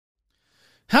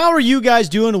How are you guys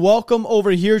doing? Welcome over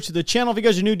here to the channel. If you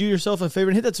guys are new, do yourself a favor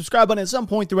and hit that subscribe button at some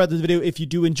point throughout this video if you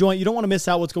do enjoy it. You don't want to miss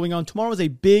out what's going on. Tomorrow is a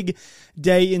big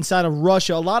day inside of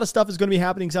Russia. A lot of stuff is going to be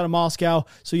happening inside of Moscow,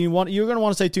 so you're going to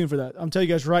want to stay tuned for that. I'm telling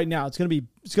you guys right now, it's going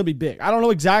to be big. I don't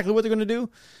know exactly what they're going to do.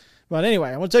 But anyway,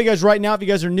 I want to tell you guys right now, if you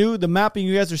guys are new, the mapping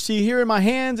you guys are seeing here in my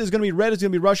hands is going to be red is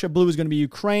going to be Russia, blue is going to be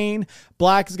Ukraine,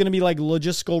 black is going to be like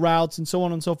logistical routes and so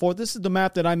on and so forth. This is the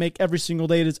map that I make every single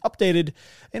day. It is updated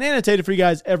and annotated for you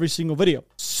guys every single video.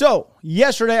 So,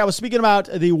 yesterday I was speaking about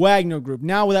the Wagner Group.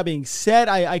 Now, with that being said,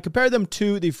 I compared them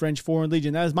to the French Foreign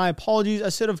Legion. That is my apologies. I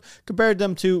should have compared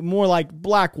them to more like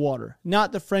Blackwater,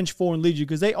 not the French Foreign Legion,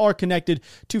 because they are connected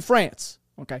to France.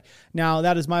 Okay, now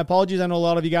that is my apologies. I know a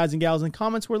lot of you guys and gals in the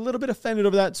comments were a little bit offended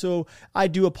over that, so I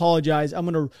do apologize. I'm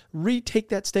going to retake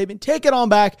that statement, take it on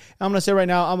back. I'm going to say right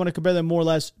now, I'm going to compare them more or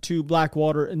less to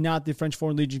Blackwater and not the French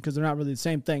Foreign Legion because they're not really the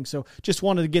same thing. So just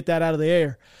wanted to get that out of the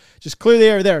air. Just clear the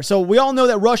air there. So we all know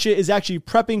that Russia is actually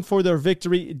prepping for their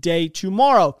victory day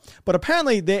tomorrow. But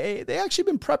apparently they actually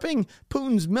been prepping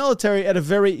Putin's military at a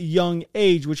very young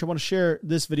age, which I want to share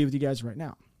this video with you guys right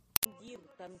now.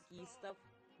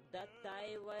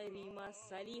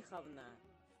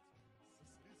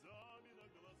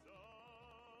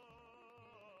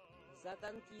 За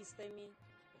танкистами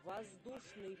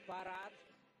воздушный парад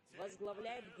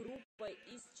возглавляет группа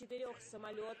из 4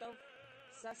 самолетов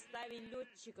в составе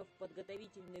летчиков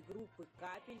подготовительной группы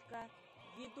 «Капелька»,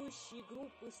 ведущей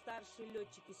группы старший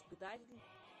летчик-испытатель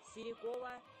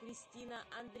Серикова Кристина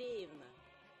Андреевна.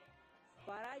 В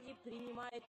параде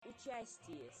принимает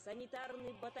участие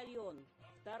санитарный батальон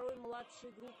 2-й младшей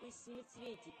группы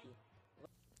 «Семицветики».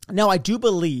 Now, I do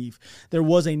believe there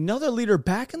was another leader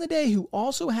back in the day who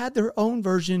also had their own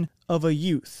version of a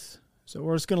youth. So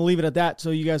we're just going to leave it at that so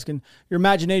you guys can, your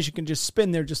imagination can just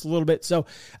spin there just a little bit. So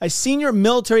a senior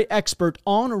military expert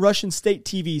on Russian state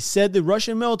TV said the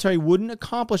Russian military wouldn't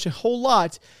accomplish a whole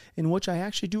lot, in which I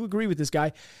actually do agree with this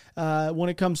guy, when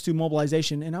it comes to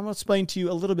mobilization. And I'm going to explain to you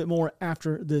a little bit more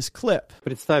after this clip.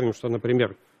 Представим, что,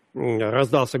 например,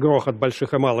 раздался грохот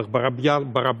больших и малых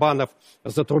барабанов,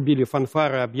 затрубили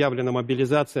фанфары, объявлена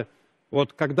мобилизация.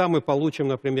 Вот когда мы получим,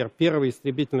 например, первый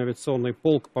истребительно-авиационный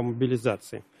полк по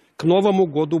мобилизации? К Новому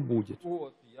году будет.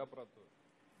 Вот, я про то.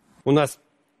 У нас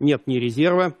нет ни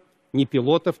резерва, ни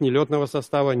пилотов, ни летного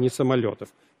состава, ни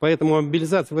самолетов. Поэтому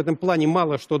мобилизация в этом плане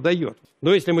мало что дает.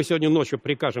 Но если мы сегодня ночью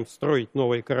прикажем строить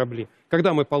новые корабли,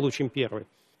 когда мы получим первый?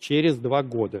 Через 2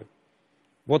 года.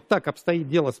 Вот так обстоит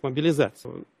дело с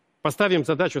мобилизацией. Поставим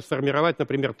задачу сформировать,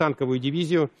 например, танковую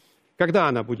дивизию. Когда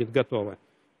она будет готова?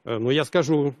 Ну, я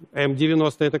скажу,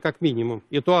 М-90 это как минимум.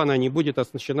 И то она не будет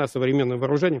оснащена современным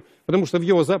вооружением, потому что в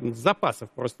его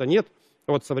запасов просто нет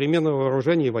от современного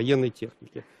вооружения и военной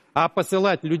техники. А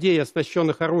посылать людей,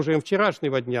 оснащенных оружием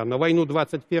вчерашнего дня, на войну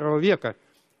 21 века,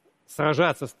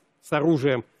 сражаться с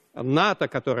оружием НАТО,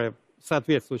 которое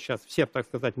соответствует сейчас всем, так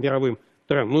сказать, мировым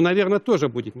трендам, ну, наверное, тоже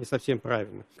будет не совсем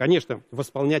правильно. Конечно,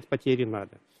 восполнять потери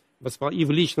надо. И в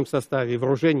личном составе, и в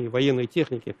вооружении, и в военной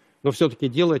технике, но все-таки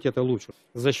делать это лучше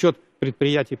за счет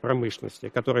предприятий промышленности,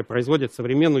 которые производят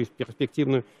современную и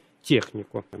перспективную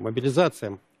технику.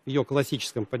 Мобилизация в ее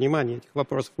классическом понимании этих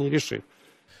вопросов не решит.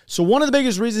 So one of the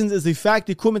biggest reasons is the fact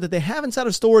the equipment that they have inside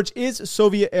of storage is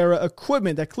Soviet-era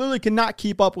equipment that clearly cannot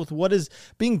keep up with what is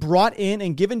being brought in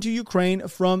and given to Ukraine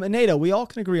from NATO. We all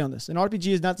can agree on this. An RPG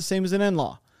is not the same as an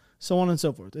NLAW, so on and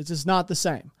so forth. It's just not the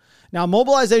same. Now,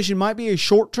 mobilization might be a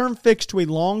short-term fix to a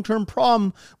long-term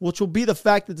problem, which will be the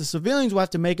fact that the civilians will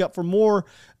have to make up for more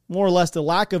or less the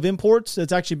lack of imports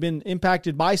that's actually been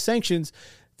impacted by sanctions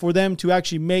for them to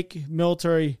actually make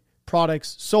military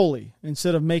products solely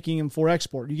instead of making them for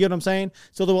export. You get what I'm saying?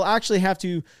 So they will actually have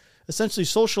to essentially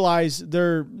socialize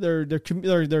their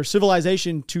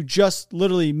civilization to just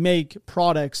literally make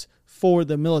products for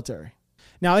the military.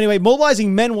 Now, anyway,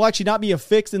 mobilizing men will actually not be a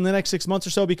fix in the next 6 months or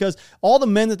so because all the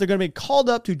men that they're going to be called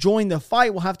up to join the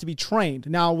fight will have to be trained.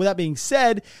 Now, with that being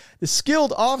said, the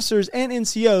skilled officers and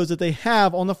NCOs that they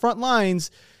have on the front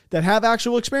lines that have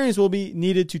actual experience will be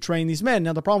needed to train these men.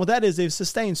 Now, the problem with that is they've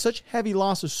sustained such heavy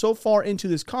losses so far into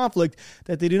this conflict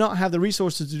that they do not have the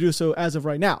resources to do so as of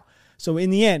right now. So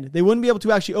in the end, they wouldn't be able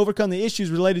to actually overcome the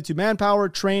issues related to manpower,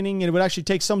 training, and it would actually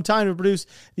take some time to produce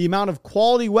the amount of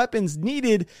quality weapons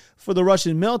needed for the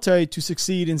Russian military to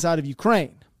succeed inside of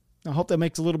Ukraine. I hope that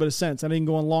makes a little bit of sense. I didn't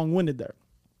go on long-winded there.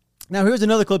 Now, here's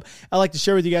another clip I'd like to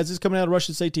share with you guys. This is coming out of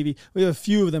Russian State TV. We have a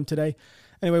few of them today.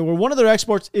 Anyway, where one of their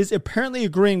experts is apparently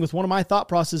agreeing with one of my thought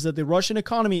processes that the Russian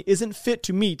economy isn't fit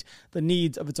to meet the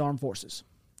needs of its armed forces.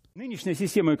 Нынешняя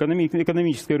система,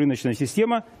 экономическая рыночная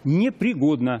система,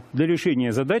 непригодна для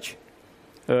решения задач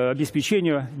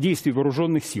обеспечения действий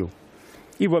вооруженных сил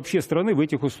и вообще страны в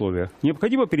этих условиях.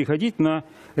 Необходимо переходить на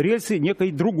рельсы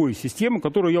некой другой системы,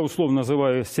 которую я условно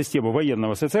называю системой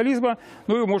военного социализма,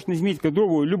 но ее можно изменить как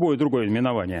любое другое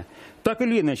именование. Так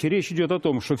или иначе, речь идет о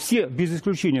том, что все, без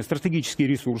исключения, стратегические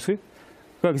ресурсы,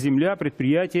 как земля,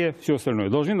 предприятия, все остальное,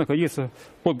 должны находиться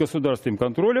под государственным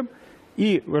контролем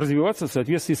и развиваться в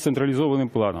соответствии с централизованным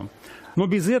планом. Но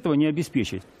без этого не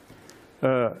обеспечить.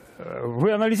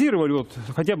 Вы анализировали вот,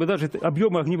 хотя бы даже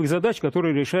объемы огневых задач,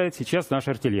 которые решает сейчас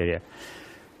наша артиллерия.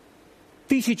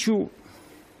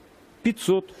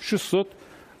 1500-600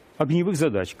 огневых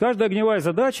задач. Каждая огневая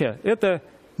задача – это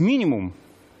минимум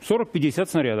 40-50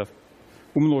 снарядов.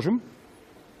 Умножим.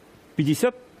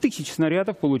 50 тысяч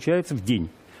снарядов получается в день,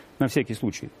 на всякий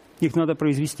случай. Их надо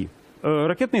произвести.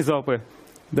 Ракетные залпы,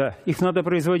 да, их надо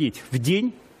производить. В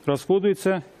день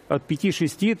расходуется от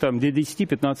 5-6 до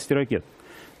 10-15 ракет.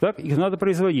 Так, их надо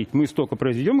производить. Мы столько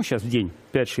произведем сейчас в день,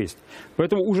 5-6.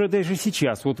 Поэтому уже даже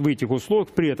сейчас, вот в этих условиях,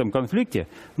 при этом конфликте,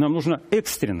 нам нужно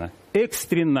экстренно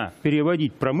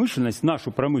переводить промышленность,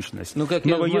 нашу промышленность, на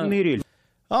военные рельсы.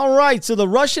 All right, so the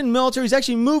Russian military has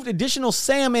actually moved additional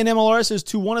SAM and MLRSs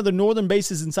to one of the northern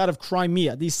bases inside of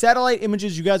Crimea. These satellite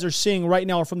images you guys are seeing right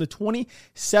now are from the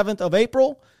 27th of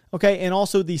April. Okay, and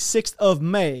also the 6th of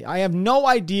May. I have no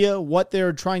idea what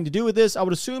they're trying to do with this. I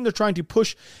would assume they're trying to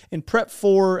push and prep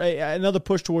for another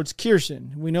push towards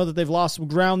Kherson. We know that they've lost some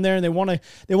ground there, and they want to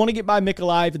get by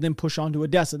Mykolaiv and then push on to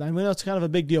Odessa. I mean, that's kind of a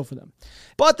big deal for them.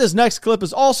 But this next clip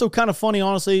is also kind of funny,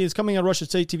 honestly. It's coming on Russia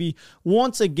State TV.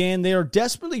 Once again, they are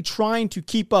desperately trying to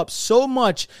keep up so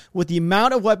much with the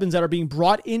amount of weapons that are being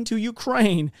brought into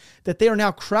Ukraine that they are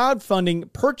now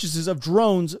crowdfunding purchases of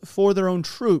drones for their own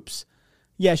troops.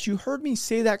 Yes, you heard me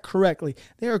say that correctly.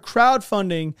 They are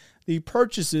crowdfunding the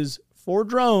purchases for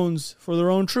drones for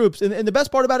their own troops. And the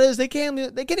best part about it is they can't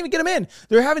even get them in.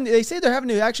 They say they're having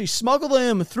to actually smuggle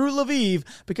them through Lviv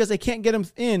because they can't get them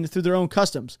in through their own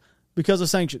customs because of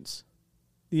sanctions.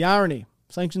 The irony.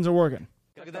 Sanctions are working.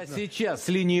 Когда сейчас с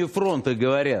линии фронта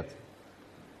говорят,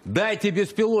 дайте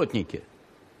беспилотники.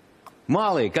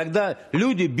 Малые, когда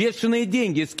люди бешеные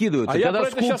деньги скидывают, когда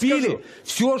скупили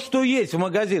все, что есть в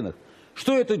магазинах.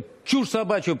 Что это чушь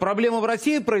собачья? Проблема в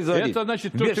России произойдет? Это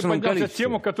значит, что ты поднялся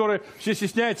тему, которую все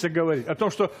стесняются говорить. О том,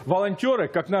 что волонтеры,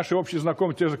 как наши общие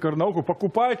знакомые, те же Карнауку,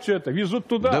 покупают все это, везут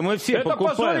туда. Да мы все это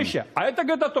покупаем. Позорище. А это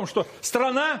говорит о том, что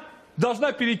страна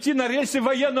должна перейти на рельсы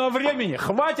военного времени.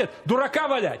 Хватит дурака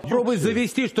валять. Попробуй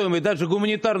завести что-нибудь, даже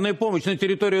гуманитарную помощь на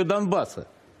территорию Донбасса.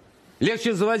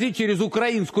 Легче завозить через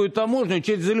украинскую таможню,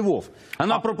 через Львов.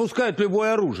 Она пропускает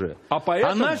любое оружие.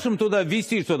 А нашим туда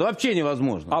ввести что-то вообще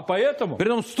невозможно. А поэтому...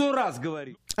 Притом 100 раз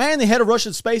говорить. And the head of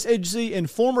Russia's space agency and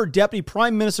former deputy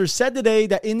prime minister said today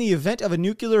that in the event of a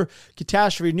nuclear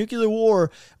catastrophe, nuclear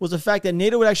war, was the fact that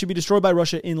NATO would actually be destroyed by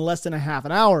Russia in less than a half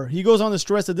an hour. He goes on to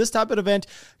stress that this type of event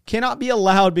cannot be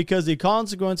allowed because the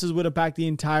consequences would impact the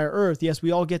entire earth. Yes, we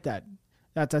all get that.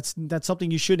 That's something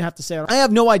you shouldn't have to say. I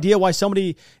have no idea why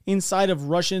somebody inside of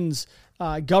Russian's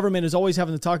government is always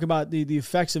having to talk about the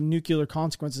effects of nuclear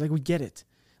consequences. Like, we get it.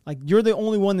 Like, you're the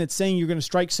only one that's saying you're going to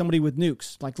strike somebody with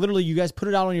nukes. Like, literally, you guys put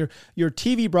it out on your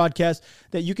TV broadcast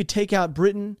that you could take out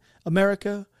Britain,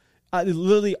 America,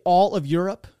 literally all of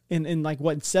Europe in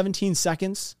 17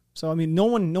 seconds. So, I mean, no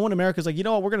one in America is like, you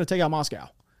know what, we're going to take out Moscow.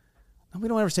 No, we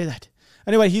don't ever say that.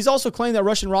 Anyway, he's also claimed that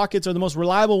Russian rockets are the most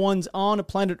reliable ones on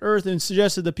planet Earth and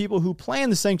suggested the people who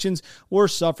planned the sanctions were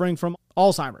suffering from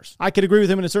Alzheimer's. I could agree with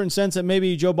him in a certain sense that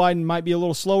maybe Joe Biden might be a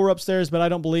little slower upstairs, but I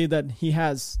don't believe that he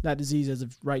has that disease as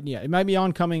of right yet. It might be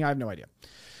oncoming. I have no idea.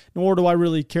 Nor do I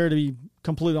really care, to be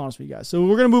completely honest with you guys. So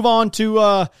we're going to move on to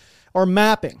our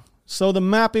mapping. So the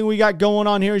mapping we got going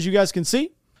on here, as you guys can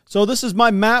see. So this is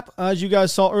my map, as you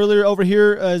guys saw earlier over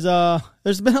here. As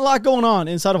there's been a lot going on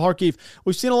inside of Kharkiv.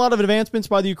 We've seen a lot of advancements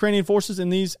by the Ukrainian forces in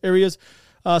these areas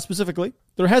specifically.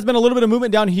 There has been a little bit of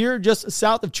movement down here just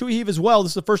south of Chuihiv as well.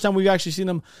 This is the first time we've actually seen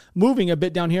them moving a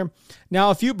bit down here.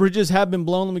 Now, a few bridges have been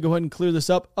blown. Let me go ahead and clear this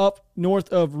up north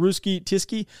of Ruski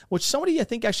Tiski, which somebody I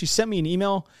think actually sent me an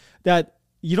email that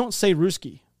you don't say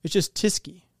Ruski. It's just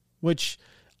Tiski, which...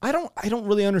 I don't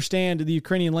really understand the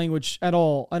Ukrainian language at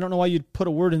all. I don't know why you'd put a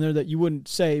word in there that you wouldn't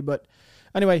say. But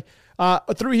anyway,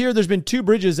 through here, there's been 2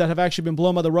 bridges that have actually been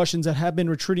blown by the Russians that have been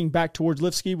retreating back towards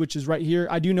Lvivsky, which is right here.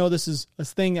 I do know this is a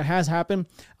thing that has happened.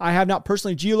 I have not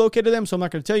personally geolocated them, so I'm not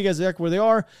going to tell you guys exactly where they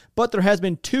are. But there has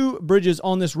been 2 bridges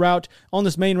on this route, on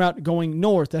this main route going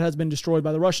north, that has been destroyed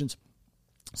by the Russians.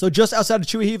 So just outside of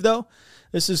Chuihiv, though,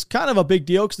 this is kind of a big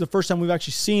deal because it's the first time we've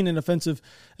actually seen an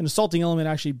assaulting element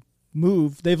actually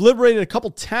move. They've liberated a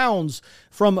couple towns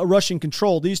from Russian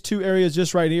control. These two areas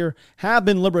just right here have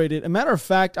been liberated. A matter of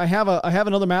fact, I have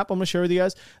another map I'm going to share with you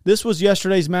guys. This was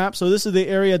yesterday's map. So this is the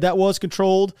area that was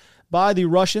controlled by the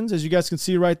Russians, as you guys can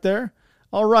see right there.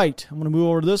 All right, I'm going to move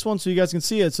over to this one so you guys can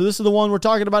see it. So this is the one we're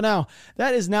talking about now.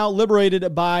 That is now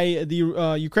liberated by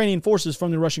the Ukrainian forces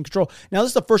from the Russian control. Now, this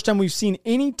is the first time we've seen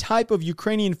any type of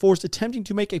Ukrainian force attempting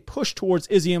to make a push towards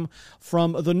Izium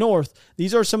from the north.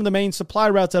 These are some of the main supply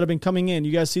routes that have been coming in.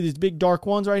 You guys see these big dark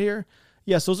ones right here?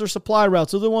 Yes, those are supply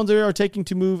routes. Those are the ones that are taking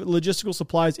to move logistical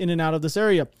supplies in and out of this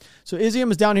area. So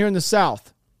Izium is down here in the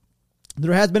south.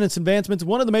 There has been some advancements.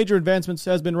 One of the major advancements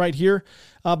has been right here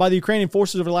by the Ukrainian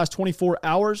forces over the last 24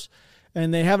 hours,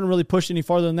 and they haven't really pushed any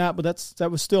farther than that, but that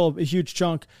was still a huge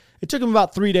chunk. It took them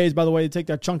about 3 days, by the way, to take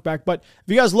that chunk back. But if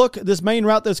you guys look, this main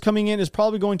route that's coming in is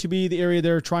probably going to be the area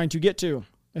they're trying to get to,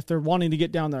 if they're wanting to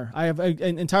get down there. I have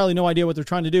entirely no idea what they're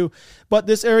trying to do, but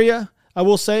this area, I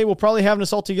will say, we'll probably have an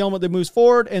assaulting element that moves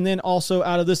forward, and then also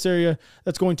out of this area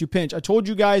that's going to pinch. I told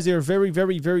you guys they're very,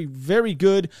 very, very, very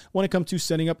good when it comes to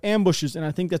setting up ambushes, and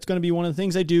I think that's going to be one of the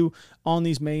things they do on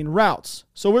these main routes.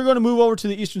 So we're going to move over to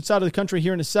the eastern side of the country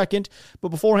here in a second, but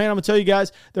beforehand, I'm going to tell you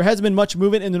guys, there hasn't been much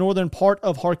movement in the northern part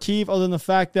of Kharkiv, other than the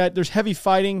fact that there's heavy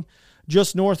fighting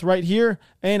just north right here,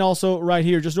 and also right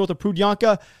here, just north of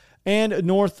Prudyanka, and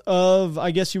north of,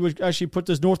 I guess you would actually put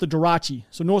this north of Durachi.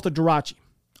 So north of Durachi.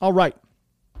 All right.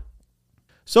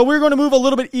 So we're going to move a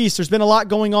little bit east. There's been a lot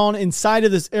going on inside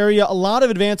of this area. A lot of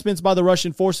advancements by the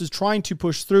Russian forces trying to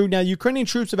push through. Now, Ukrainian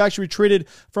troops have actually retreated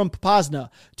from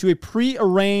Popasna to a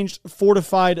pre-arranged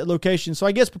fortified location. So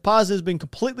I guess Popasna has been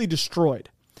completely destroyed.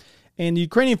 And the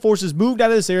Ukrainian forces moved out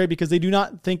of this area because they do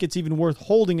not think it's even worth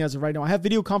holding as of right now. I have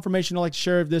video confirmation I'd like to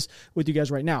share of this with you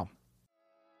guys right now.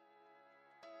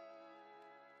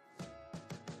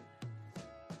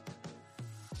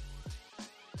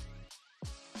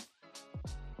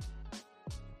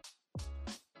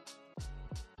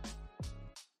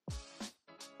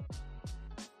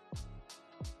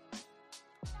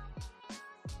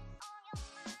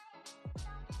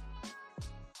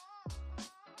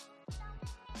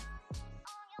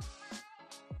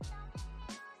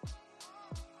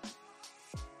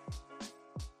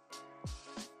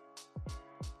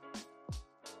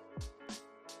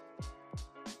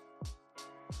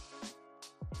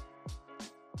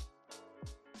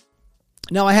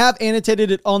 Now, I have annotated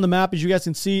it on the map, as you guys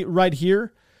can see right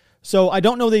here. So I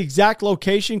don't know the exact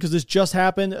location because this just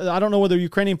happened. I don't know whether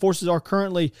Ukrainian forces are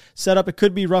currently set up. It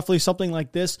could be roughly something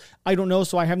like this. I don't know,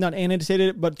 so I have not annotated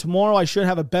it. But tomorrow I should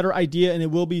have a better idea, and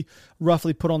it will be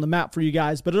roughly put on the map for you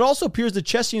guys. But it also appears the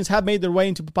Chechens have made their way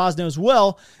into Popasna as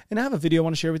well, and I have a video I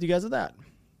want to share with you guys of that.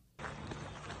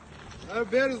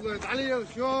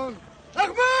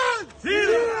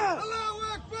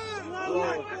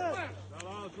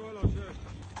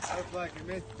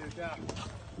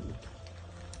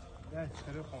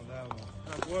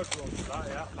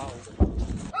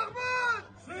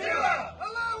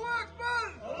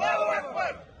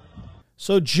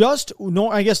 So just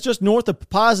north, I guess just north of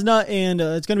Popasna, and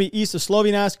it's going to be east of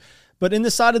Sloviansk, but in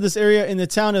the side of this area in the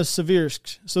town of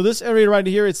Seversk. So this area right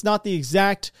here, it's not the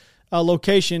exact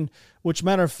location, which,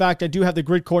 matter of fact, I do have the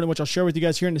grid coordinate, which I'll share with you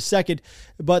guys here in a second.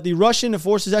 But the Russian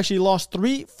forces actually lost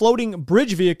 3 floating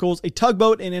bridge vehicles, a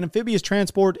tugboat, an amphibious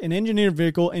transport, an engineered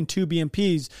vehicle, and 2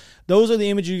 BMPs. Those are the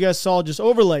images you guys saw just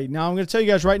overlaid. Now, I'm going to tell you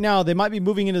guys right now, they might be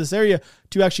moving into this area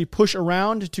to actually push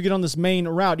around to get on this main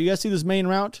route. Do you guys see this main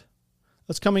route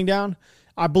that's coming down?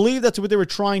 I believe that's what they were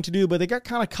trying to do, but they got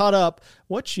kind of caught up,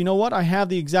 which, you know what, I have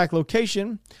the exact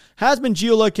location, has been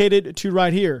geolocated to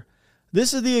right here.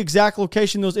 This is the exact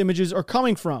location those images are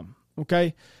coming from,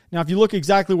 okay? Now, if you look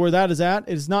exactly where that is at,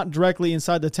 it is not directly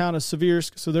inside the town of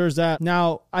Seversk, so there's that.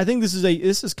 Now, I think this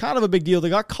is kind of a big deal. They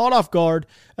got caught off guard,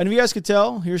 and if you guys could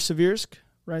tell, here's Seversk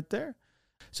right there.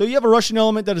 So you have a Russian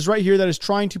element that is right here that is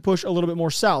trying to push a little bit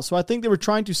more south. So I think they were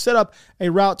trying to set up a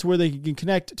route to where they can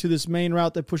connect to this main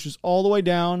route that pushes all the way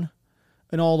down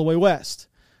and all the way west.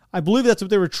 I believe that's what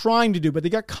they were trying to do, but they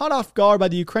got caught off guard by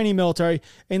the Ukrainian military,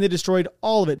 and they destroyed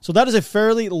all of it. So that is a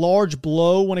fairly large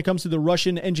blow when it comes to the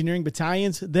Russian engineering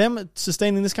battalions. Them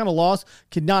sustaining this kind of loss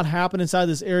could not happen inside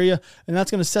this area, and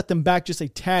that's going to set them back just a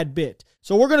tad bit.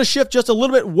 So we're going to shift just a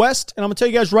little bit west, and I'm going to tell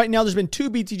you guys right now, there's been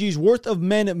 2 BTGs worth of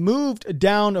men moved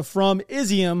down from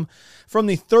Izium from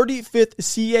the 35th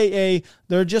CAA.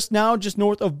 They're just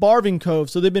north of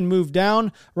Barvinkov, so they've been moved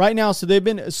down right now. So they've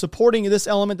been supporting this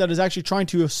element that is actually trying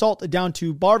to assault down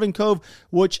to Barvinkov,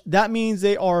 which that means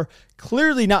they are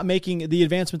clearly not making the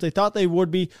advancements they thought they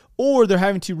would be, or they're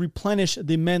having to replenish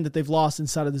the men that they've lost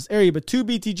inside of this area. But 2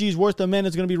 BTGs worth of men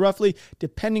is going to be roughly,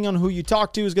 depending on who you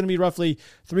talk to, is going to be roughly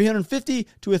 350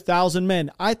 to 1,000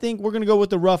 men. I think we're going to go with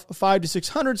the rough 500 to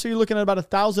 600, so you're looking at about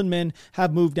 1,000 men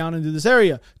have moved down into this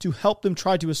area to help them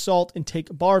try to assault and take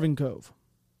Barvin Cove.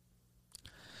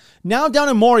 Now down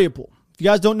in Mariupol. If you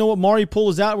guys don't know what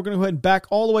Mariupol is at, we're going to go ahead and back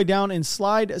all the way down and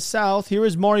slide south. Here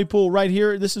is Mariupol right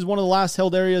here. This is one of the last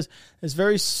held areas. It's a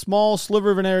very small sliver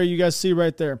of an area you guys see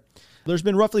right there. There's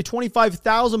been roughly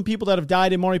 25,000 people that have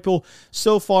died in Mariupol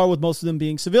so far, with most of them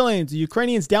being civilians. The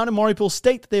Ukrainians down in Mariupol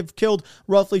state that they've killed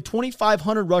roughly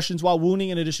 2,500 Russians while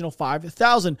wounding an additional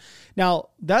 5,000. Now,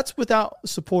 that's without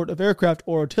support of aircraft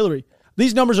or artillery.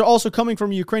 These numbers are also coming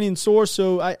from a Ukrainian source,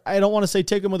 so I don't want to say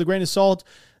take them with a grain of salt,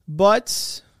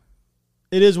 but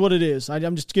it is what it is.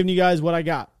 I'm just giving you guys what I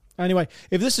got. Anyway,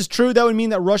 if this is true, that would mean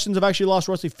that Russians have actually lost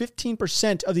roughly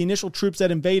 15% of the initial troops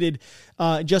that invaded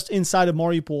just inside of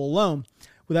Mariupol alone.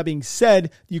 With that being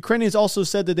said, the Ukrainians also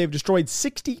said that they've destroyed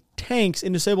 60 tanks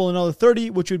and disabled another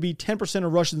 30, which would be 10%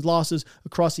 of Russians' losses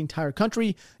across the entire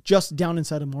country, just down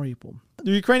inside of Mariupol.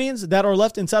 The Ukrainians that are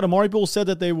left inside of Mariupol said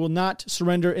that they will not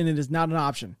surrender, and it is not an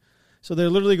option. So they're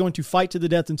literally going to fight to the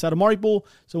death inside of Mariupol.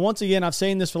 So once again, I've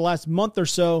saying this for the last month or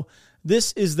so,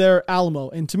 this is their Alamo.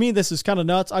 And to me, this is kind of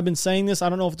nuts. I've been saying this. I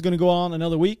don't know if it's going to go on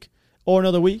another week or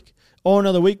another week or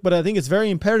another week, but I think it's very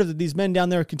imperative that these men down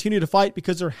there continue to fight,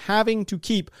 because they're having to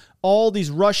keep all these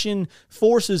Russian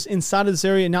forces inside of this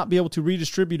area and not be able to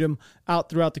redistribute them out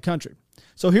throughout the country.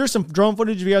 So here's some drone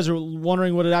footage if you guys are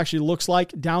wondering what it actually looks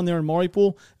like down there in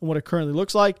Mariupol and what it currently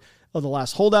looks like of the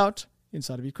last holdout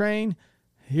inside of Ukraine.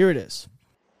 Here it is.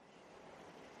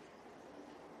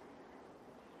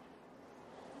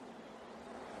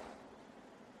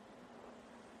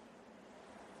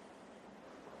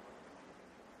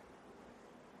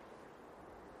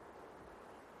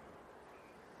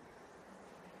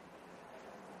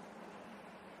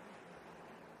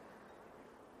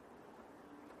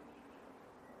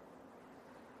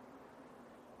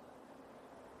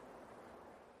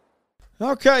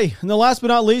 Okay, and the last but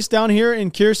not least, down here in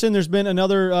Kherson, there's been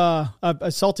another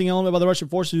assaulting element by the Russian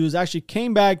forces who has actually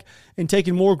came back and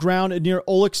taken more ground near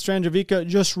Oleksandrivka,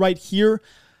 just right here.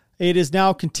 It is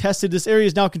now contested. This area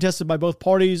is now contested by both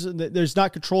parties. There's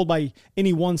not controlled by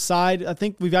any one side. I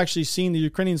think we've actually seen the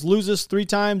Ukrainians lose this 3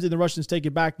 times and the Russians take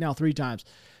it back now 3 times.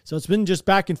 So it's been just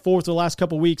back and forth the last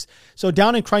couple of weeks. So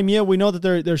down in Crimea, we know that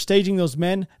they're staging those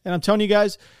men. And I'm telling you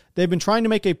guys, they've been trying to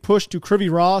make a push to Kryvyi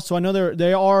Rih. So I know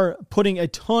they are putting a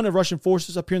ton of Russian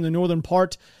forces up here in the northern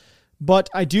part. But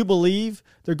I do believe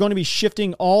they're going to be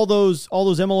shifting all those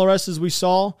MLRSs we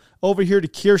saw over here to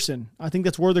Kherson. I think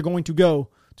that's where they're going to go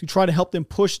to try to help them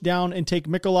push down and take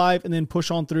Mykolaiv and then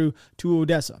push on through to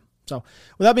Odessa. So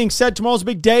with that being said, tomorrow's a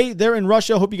big day there in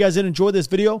Russia. Hope you guys did enjoy this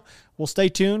video. We'll stay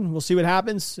tuned. We'll see what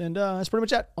happens. And that's pretty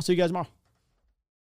much it. I'll see you guys tomorrow.